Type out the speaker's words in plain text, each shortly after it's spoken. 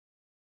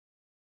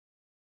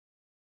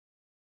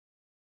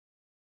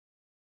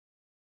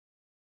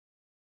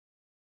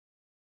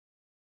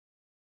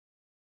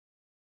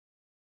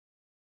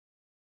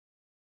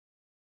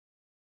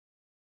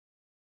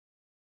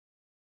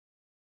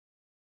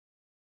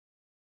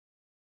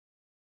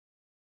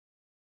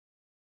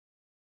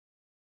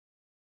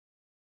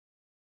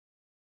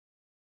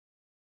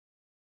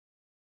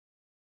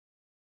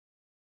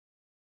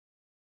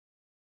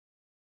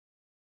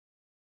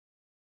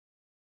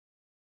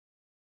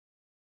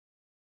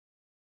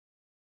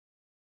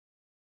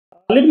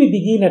Let me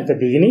begin at the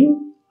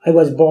beginning. I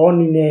was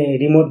born in a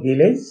remote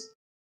village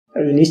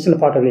in eastern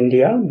part of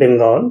India,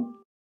 Bengal.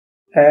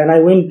 And I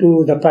went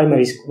to the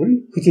primary school,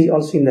 which is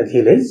also in the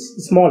village,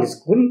 small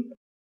school.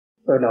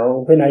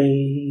 When I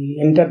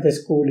entered the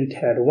school, it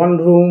had one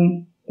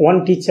room,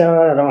 one teacher,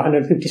 around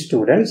 150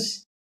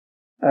 students.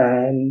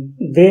 And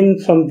then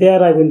from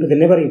there, I went to the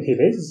neighboring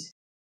village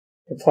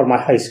for my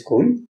high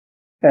school.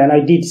 And I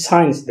did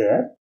science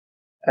there.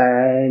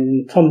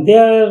 And from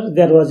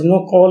there was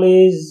no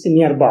college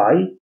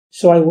nearby.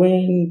 So I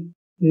went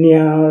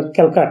near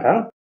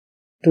Calcutta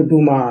to do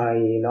my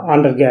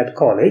undergrad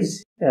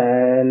college.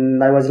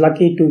 And I was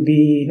lucky to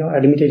be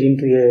admitted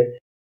into a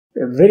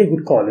very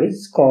good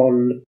college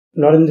called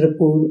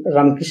Narendrapur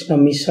Ramakrishna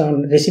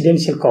Mission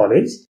Residential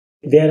College.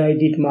 There I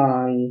did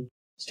my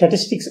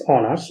statistics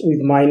honors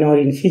with minor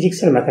in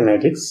physics and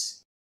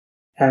mathematics.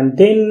 And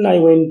then I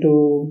went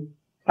to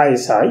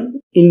ISI,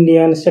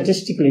 Indian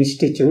Statistical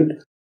Institute.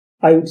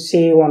 I would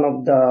say one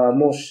of the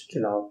most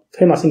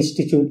famous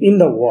institute in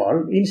the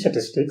world in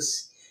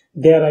statistics.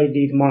 There I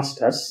did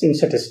masters in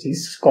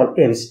statistics called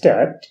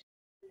MStat.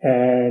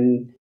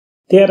 And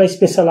there I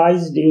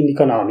specialized in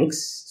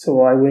economics.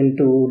 So I went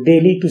to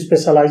Delhi to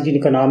specialize in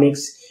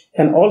economics.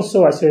 And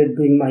also I started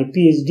doing my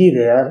PhD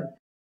there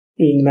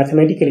in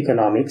mathematical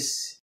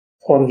economics,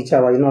 for which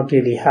I was not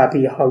really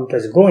happy how it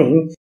was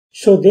going.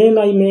 So then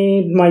I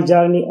made my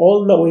journey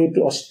all the way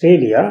to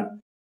Australia,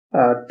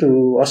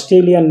 to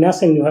Australian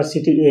National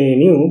University,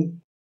 ANU.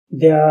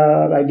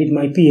 There I did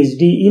my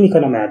PhD in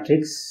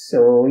econometrics.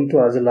 So it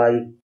was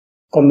like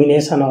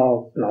combination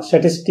of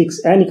statistics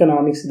and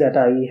economics that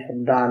I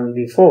had done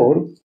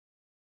before.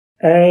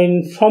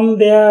 And from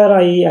there,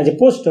 as a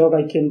postdoc,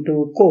 I came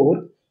to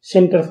CORE,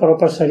 Center for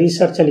Operational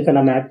Research and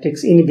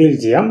Econometrics in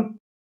Belgium.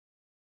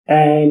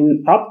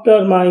 And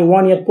after my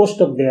 1-year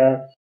postdoc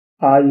there,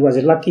 I was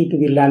lucky to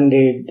be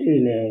landed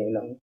in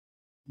a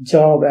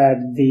job at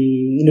the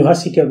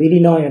University of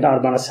Illinois at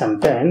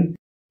Urbana-Champaign,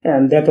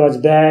 and that was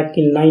back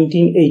in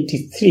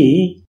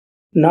 1983.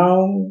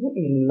 Now,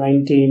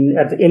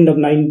 at the end of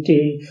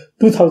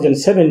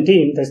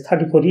 2017, that's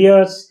 34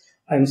 years,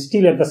 I'm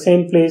still at the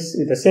same place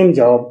with the same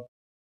job,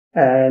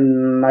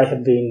 and I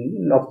have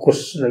been, of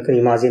course, like you can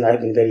imagine, I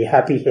have been very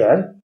happy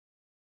here.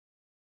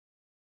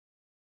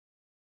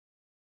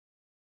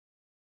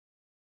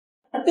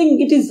 I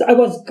think I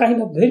was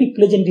kind of very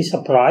pleasantly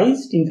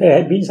surprised. In fact, I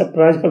have been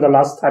surprised for the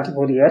last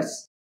 34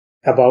 years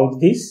about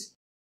this.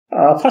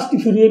 First,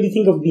 if you really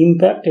think of the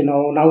impact,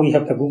 now we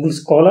have the Google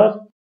Scholar,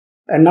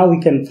 and now we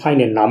can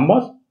find a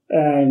number.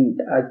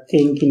 And I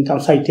think in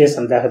terms of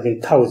citation, there have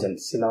been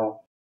thousands,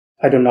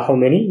 I don't know how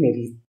many,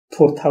 maybe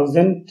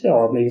 4,000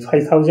 or maybe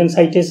 5,000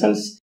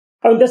 citations.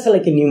 I mean, that's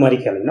like a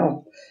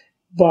numerical,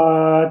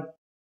 But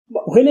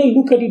when I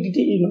look at it,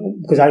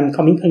 because I'm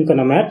coming from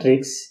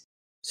econometrics,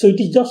 so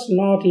it is just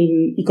not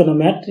in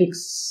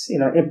econometrics,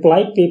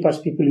 applied papers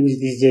people use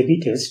this J-B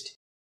test,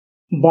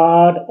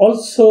 but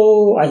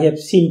also I have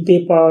seen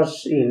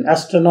papers in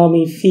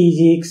astronomy,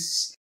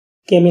 physics,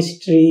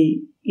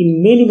 chemistry,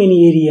 in many,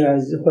 many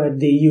areas where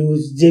they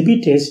use J-B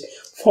test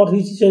for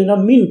which it is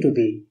not meant to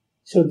be.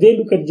 So they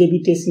look at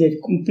J-B test in a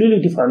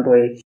completely different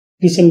way.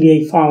 Recently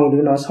I found,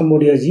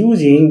 somebody is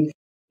using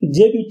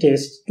J-B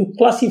test to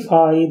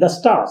classify the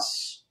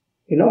stars,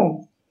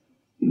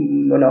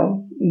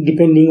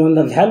 depending on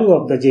the value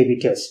of the J-B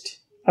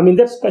test. I mean,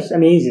 that's quite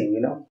amazing,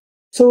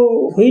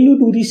 So when you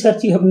do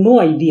research, you have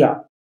no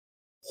idea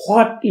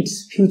what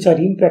its future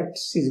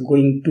impacts is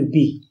going to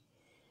be.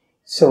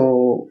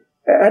 So,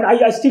 and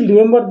I still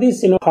remember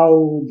this,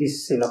 how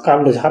this,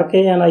 Carlos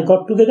Jarque and I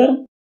got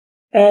together.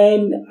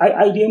 And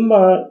I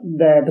remember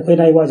that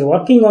when I was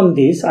working on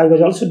this, I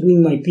was also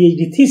doing my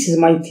PhD thesis.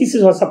 My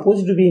thesis was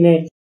supposed to be in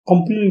a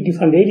completely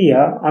different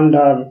area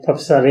under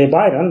Professor Ray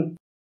Byron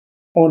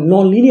on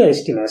nonlinear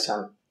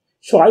estimation.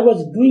 So I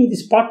was doing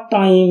this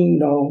part-time,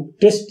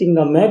 testing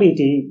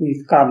normality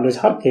with Carlos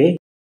Jarque,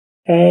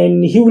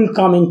 and he will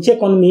come and check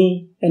on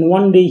me. And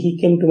one day he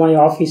came to my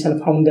office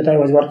and found that I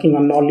was working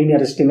on nonlinear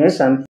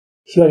estimation.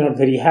 He was not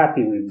very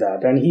happy with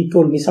that. And he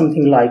told me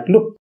something like,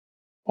 look,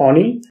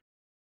 Anil,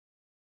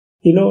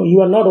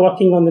 you are not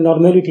working on the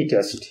normality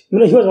test. He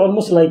was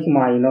almost like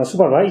my,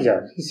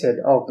 supervisor. He said,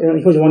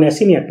 he was 1 year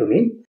senior to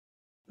me.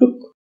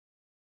 Look,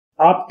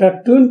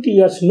 after 20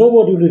 years,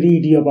 nobody will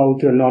read you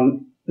about your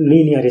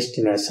non-linear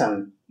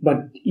estimation.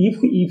 But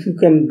if you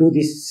can do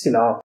this,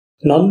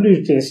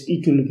 non-linear test,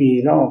 it will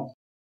be,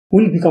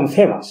 will become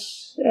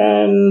famous.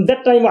 And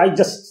that time I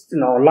just,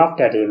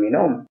 laughed at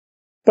him,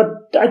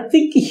 But I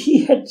think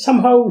he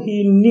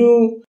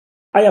knew,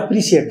 I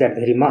appreciate that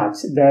very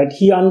much, that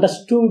he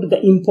understood the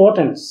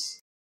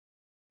importance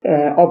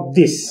of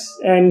this,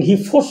 and he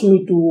forced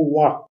me to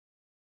work.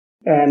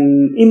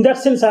 And in that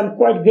sense, I'm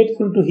quite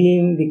grateful to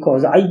him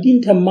because I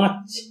didn't have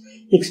much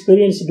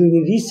experience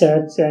doing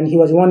research, and he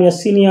was 1 year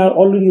senior,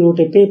 already wrote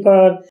a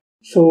paper.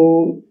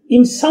 So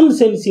in some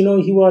sense, he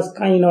was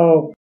kind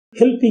of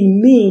helping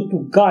me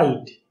to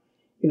guide,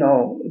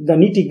 the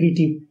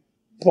nitty-gritty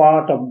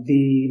part of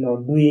the,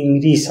 doing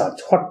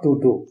research, what to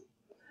do.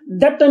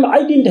 that time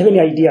I didn't have any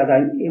idea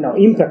that,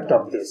 impact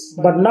of this.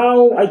 But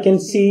now I can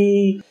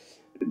see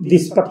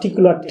this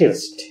particular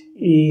test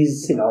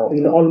is,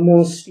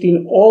 almost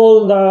in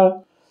all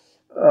the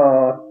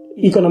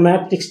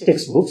econometrics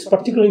textbooks,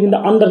 particularly in the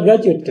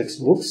undergraduate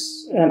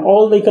textbooks and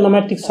all the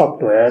econometric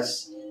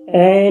softwares,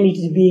 and it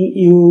is being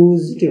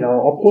used,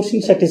 of course,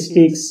 in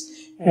statistics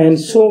and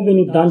so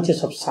many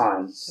branches of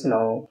science,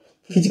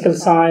 physical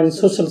science,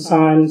 social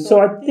science. So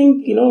I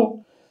think,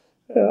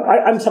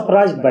 I'm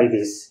surprised by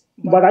this.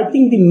 But I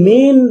think the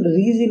main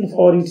reason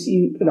for its,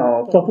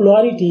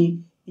 popularity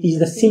is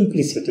the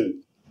simplicity.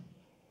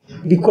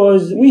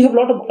 Because we have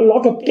a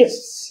lot of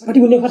tests, but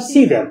you never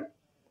see them,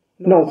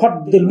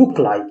 what they look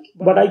like.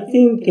 But I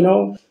think,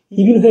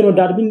 even when a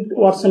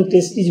Darwin-Watson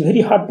test is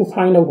very hard to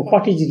find out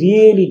what is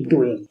really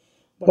doing.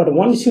 But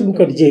once you look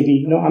at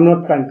JB, I'm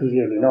not trying to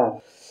really,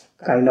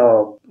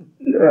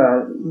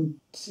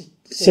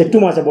 say too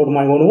much about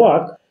my own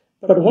work.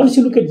 But once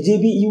you look at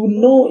JB, you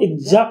know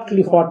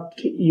exactly what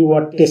you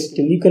are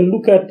testing. You can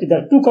look at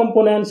the two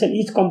components, and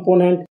each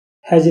component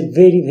has a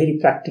very, very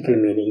practical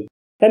meaning.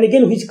 And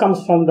again, which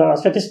comes from the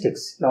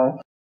statistics.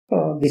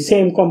 The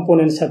same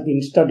components have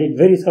been studied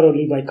very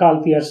thoroughly by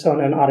Carl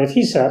Pearson and R.F.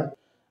 Fisher.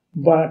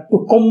 But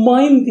to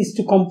combine these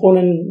two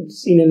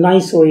components in a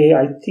nice way,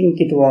 I think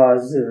it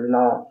was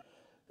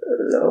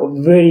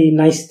a very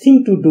nice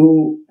thing to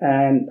do.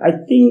 And I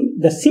think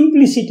the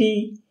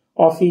simplicity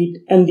of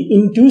it and the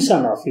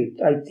intuition of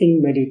it, I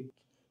think, made it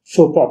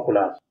so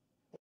popular.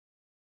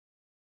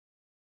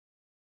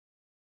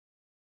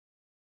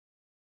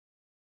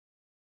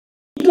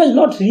 It was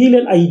not really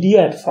an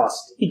idea at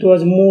first. It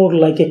was more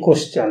like a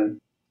question.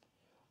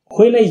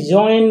 When I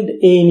joined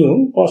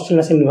ANU,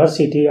 Australian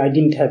University, I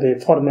didn't have a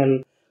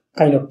formal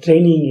kind of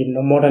training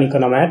in modern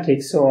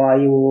econometrics, so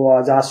I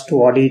was asked to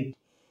audit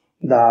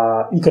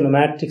the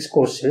econometrics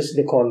courses,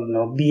 they call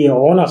BA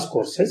honors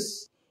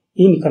courses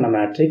in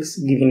econometrics,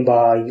 given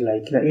by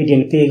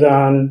Adrian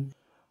Pagan,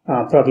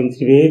 Pravin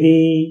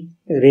Trivedi,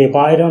 Ray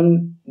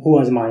Byron, who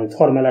was my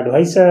formal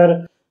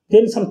advisor,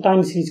 then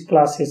sometimes his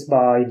classes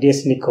by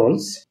Des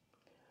Nichols.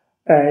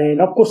 And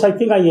of course, I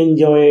think I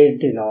enjoyed,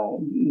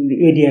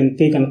 the Adrian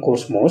Pagan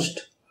course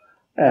most.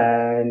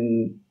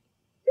 And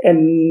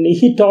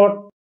he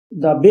taught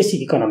the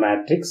basic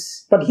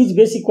econometrics, but his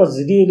basic was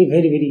really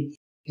very, very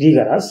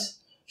rigorous.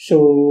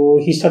 So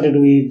he started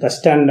with the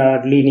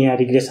standard linear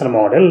regression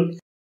model.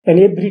 And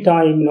every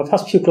time,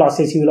 first few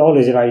classes, he will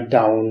always write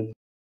down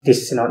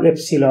this,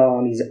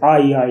 epsilon is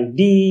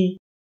IID.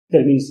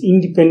 That means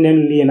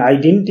independently and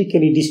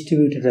identically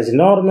distributed as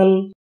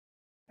normal.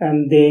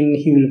 And then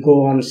he will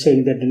go on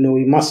saying that,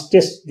 we must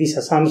test these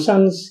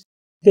assumptions.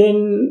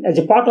 Then as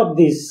a part of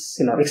this,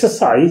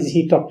 exercise,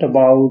 he talked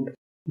about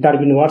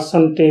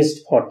Darwin-Watson test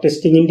for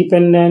testing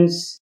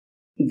independence.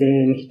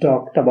 Then he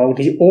talked about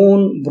his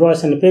own Breuer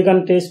and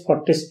Pagan test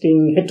for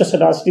testing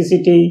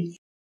heteroscedasticity.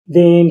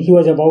 Then he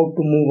was about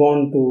to move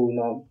on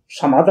to,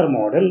 some other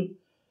model.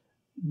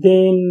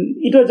 Then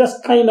it was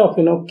just kind of,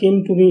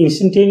 came to me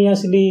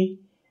instantaneously,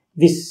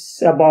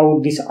 this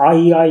about this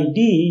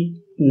IID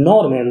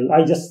normal.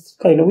 I just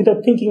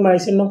without thinking, I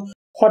said,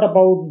 what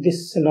about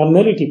this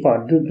normality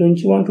part? Don't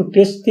you want to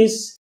test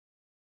this?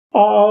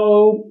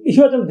 He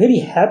wasn't very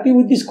happy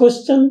with this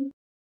question,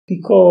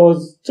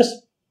 because just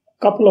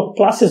a couple of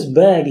classes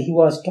back, he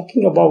was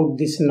talking about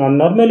this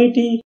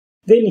non-normality.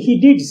 Then he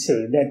did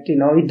say that,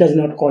 it does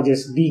not cause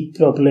a big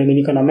problem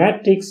in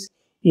econometrics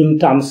in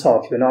terms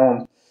of,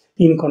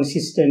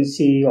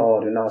 inconsistency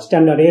or,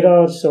 standard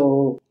error.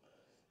 So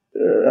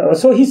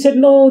he said,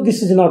 no,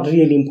 this is not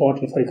really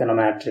important for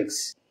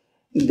econometrics.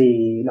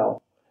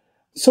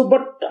 So,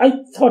 but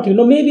I thought,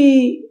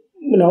 maybe,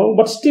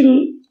 but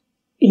still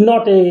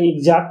not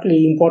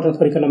exactly important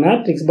for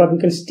econometrics, but we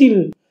can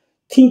still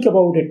think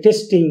about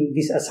testing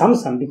this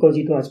assumption, because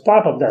it was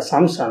part of the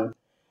assumption.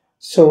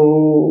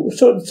 So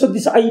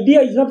this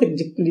idea is not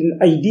exactly an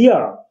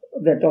idea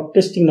that of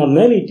testing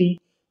normality,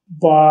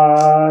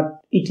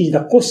 but it is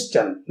the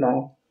question,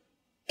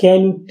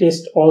 can you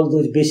test all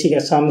those basic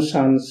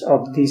assumptions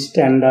of the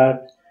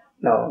standard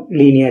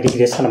linear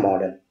regression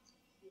model?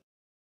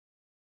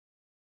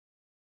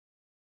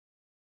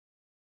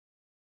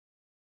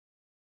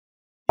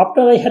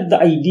 After I had the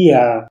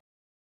idea,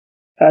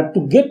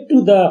 to get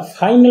to the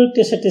final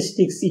test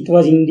statistics, it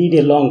was indeed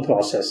a long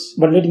process,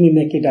 but let me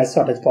make it as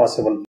short as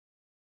possible.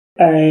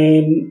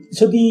 And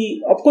so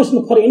of course,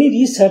 for any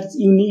research,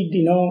 you need,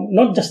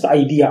 not just the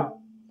idea,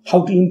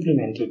 how to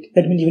implement it.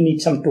 That means you need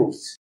some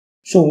tools.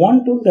 So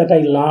one tool that I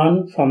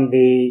learned from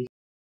the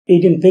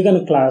Adrian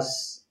Pagan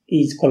class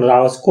is called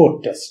Rao's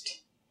code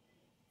test.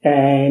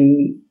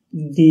 And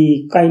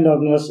the kind of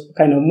most,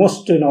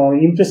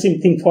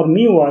 impressive thing for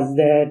me was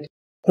that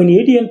when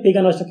Adrian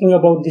Pagan was talking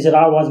about this,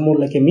 Rao was more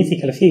like a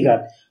mythical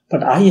figure.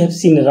 But I have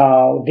seen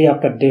Rao day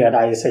after day at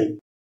ISI,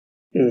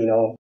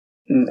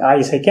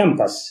 ISI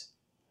campus.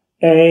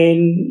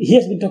 And he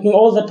has been talking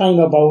all the time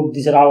about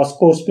this Rao's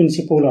course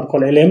principle, or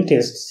called LM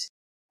tests,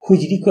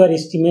 which require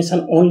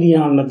estimation only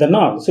under the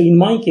norm. So in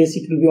my case,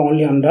 it will be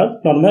only under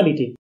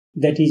normality.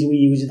 That is, we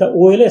use the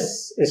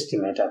OLS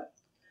estimator.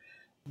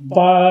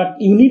 But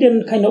you need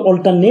a kind of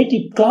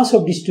alternative class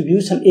of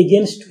distribution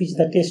against which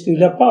the test will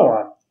have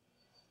power.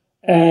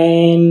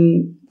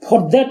 And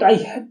for that, I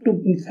had to,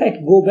 in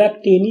fact, go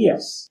back 10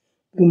 years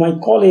to my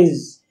college.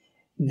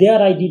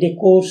 There I did a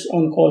course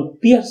on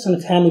called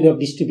Pearson family of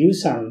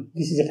distribution.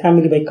 This is a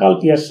family by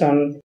Carl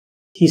Pearson.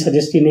 He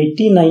suggested in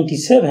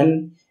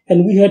 1897,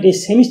 and we had a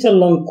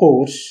semester-long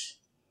course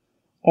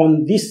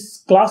on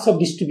this class of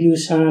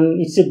distribution.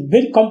 It's a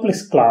very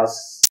complex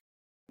class,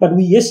 but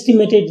we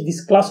estimated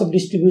this class of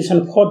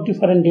distribution for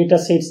different data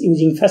sets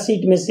using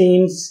facet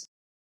machines.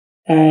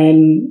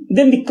 And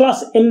then the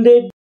class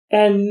ended,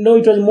 and no,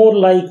 it was more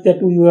like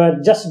that we were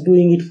just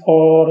doing it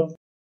for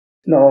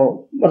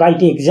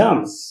writing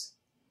exams.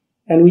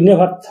 And we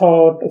never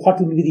thought what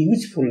would be the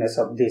usefulness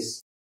of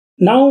this.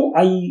 Now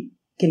I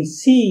can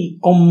see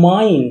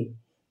combine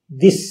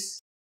this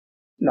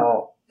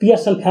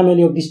Pearson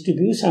family of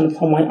distribution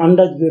from my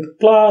undergraduate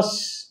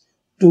class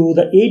to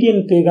the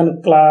Adrian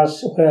Pagan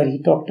class where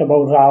he talked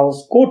about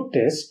Rao's code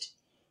test,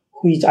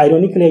 which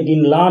ironically I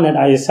didn't learn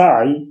at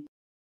ISI,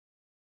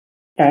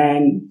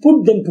 and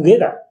put them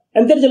together.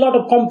 And there's a lot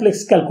of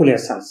complex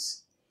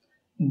calculations.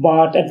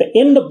 But at the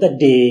end of the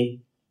day,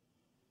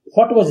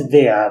 what was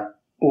there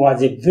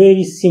was a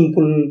very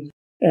simple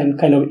and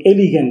kind of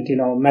elegant,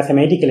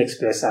 mathematical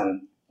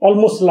expression.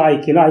 Almost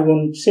like, I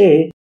won't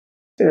say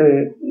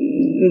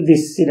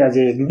this as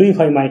a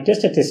glorify my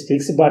test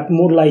statistics, but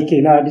more like,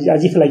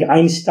 as if like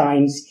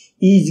Einstein's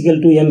E is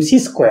equal to mc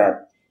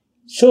square.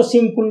 So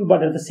simple,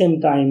 but at the same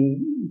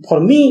time,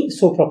 for me,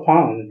 so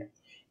profound.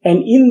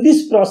 And in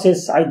this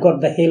process, I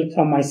got the help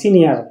from my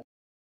senior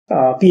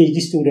PhD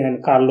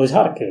student, Carlos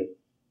Jarque.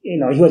 He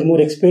was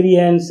more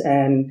experienced,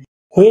 and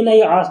when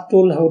I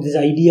told how this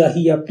idea,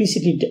 he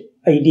appreciated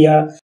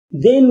idea,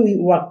 then we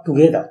worked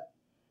together,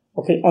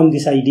 on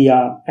this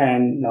idea,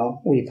 and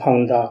we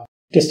found the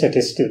test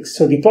statistics.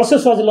 So the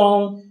process was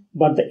long,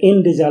 but the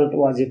end result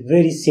was a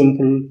very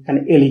simple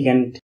and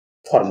elegant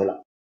formula.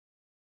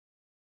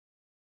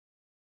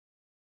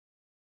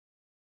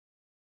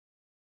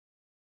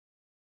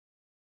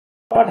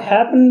 What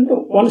happened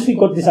once we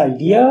got this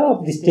idea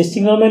of this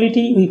testing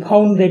normality, we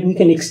found that we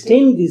can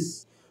extend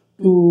this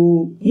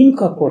to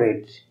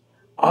incorporate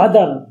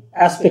other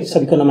aspects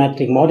of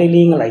econometric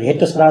modeling like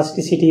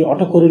heteroscedasticity,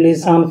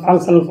 autocorrelation,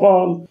 functional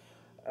form,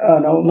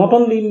 not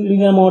only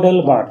linear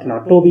model, but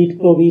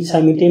two-bit,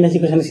 simultaneous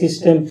equation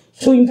system.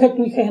 So in fact,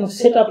 we kind of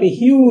set up a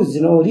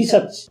huge,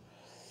 research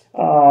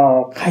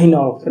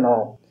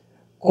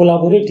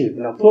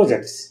collaborative,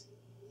 projects.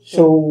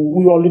 So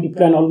we already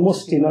plan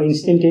almost,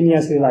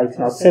 instantaneously, like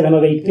 7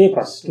 or 8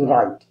 papers to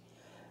write.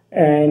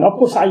 And of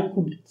course, I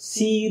could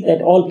see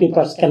that all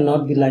papers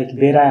cannot be like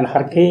Bera and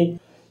Jarque.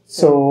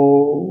 So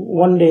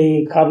one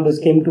day Carlos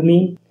came to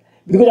me,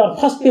 because our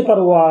first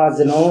paper was,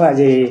 as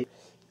a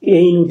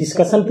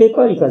discussion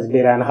paper. It was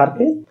Bera and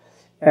Jarque,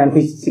 and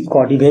which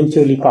got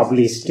eventually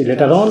published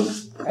later on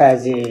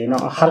as a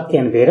Jarque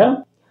and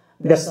Bera.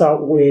 That's the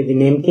way the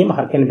name came,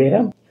 Jarque and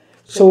Bera.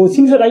 So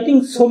since we're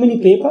writing so many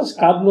papers,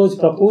 Carlos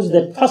proposed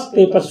that first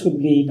paper should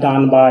be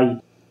done by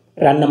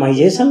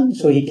randomization.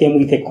 So he came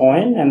with a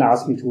coin and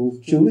asked me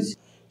to choose.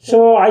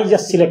 So I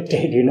just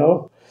selected,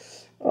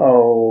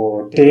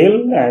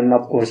 tail, and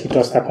of course he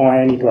tossed the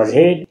coin, it was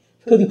head.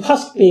 So the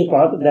first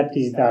paper, that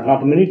is the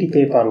Normality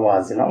paper,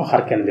 was,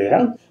 Jarque and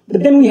Bera.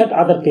 But then we had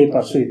other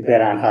papers with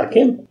Bera and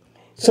Jarque.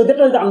 So that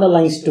was the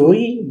underlying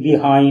story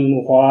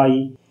behind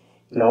why,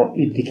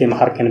 it became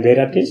Jarque and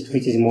Bera test,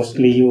 which is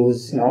mostly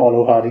used, all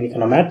over in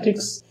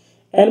econometrics.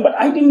 But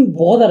I didn't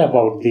bother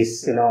about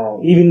this,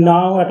 even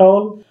now at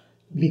all,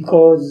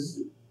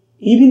 because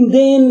even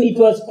then it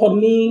was for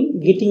me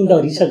getting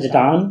the research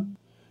done.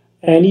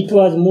 And it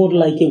was more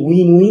like a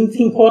win-win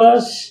thing for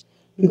us,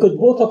 because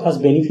both of us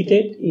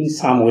benefited in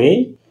some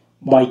way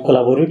by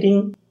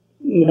collaborating,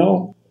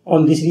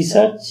 on this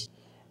research.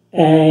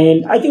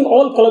 And I think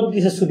all collaborative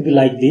research should be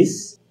like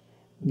this,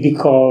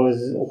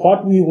 because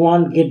what we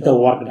want, get the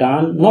work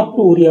done, not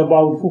to worry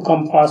about who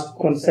comes first,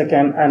 who comes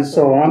second, and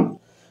so on.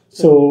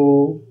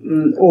 So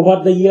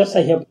over the years,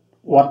 I have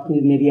worked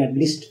with maybe at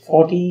least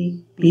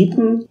 40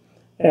 people,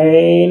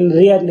 and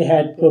rarely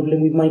had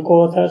problem with my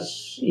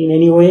co-authors in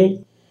any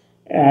way.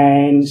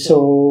 And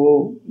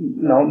so,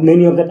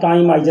 many of the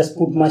time I just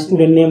put my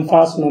student name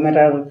first, no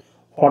matter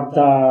what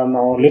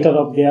the letter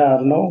of their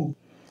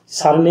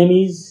surname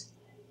is.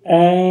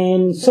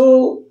 And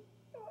so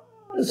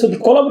the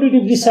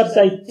collaborative research,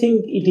 I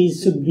think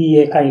should be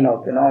a kind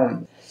of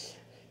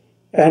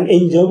an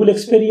enjoyable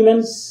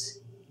experiments,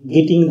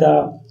 getting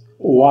the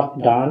work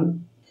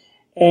done.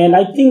 And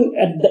I think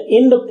at the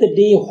end of the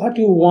day, what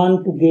you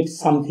want to get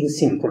something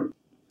simple,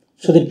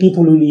 so that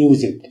people will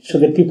use it, so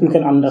that people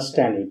can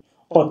understand it,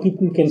 or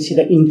people can see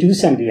the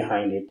intuition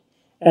behind it.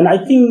 And I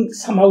think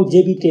somehow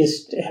JB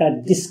test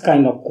had this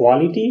kind of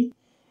quality,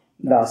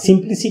 the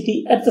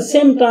simplicity, at the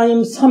same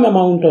time, some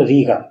amount of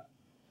rigor.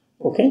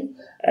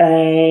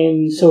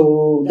 And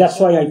so that's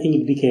why I think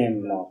it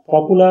became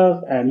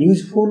popular and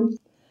useful.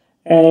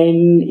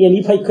 And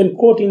if I can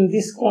quote in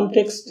this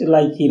context,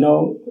 like,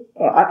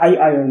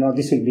 I don't know,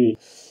 this will be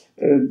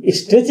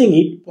stretching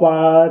it,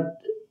 but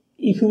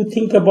if you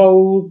think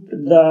about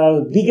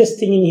the biggest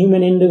thing in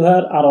human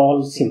endeavor are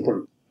all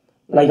simple.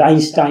 Like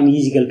Einstein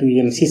is equal to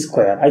mc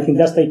square. I think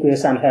that's the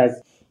equation has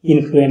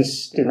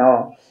influenced,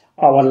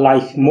 our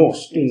life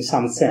most in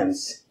some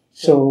sense.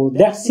 So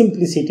that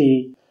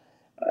simplicity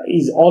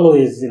is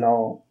always,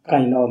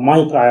 kind of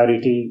my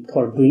priority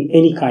for doing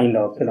any kind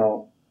of,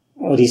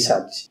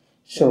 research.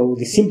 So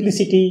the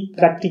simplicity,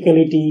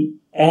 practicality,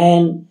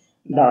 and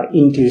the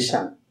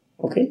intuition.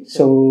 Okay,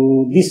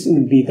 so this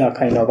will be the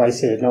kind of, I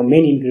say,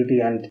 main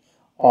ingredient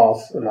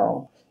of,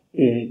 a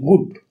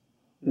good,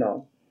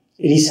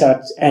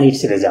 research and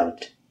its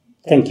result.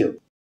 Thank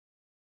you.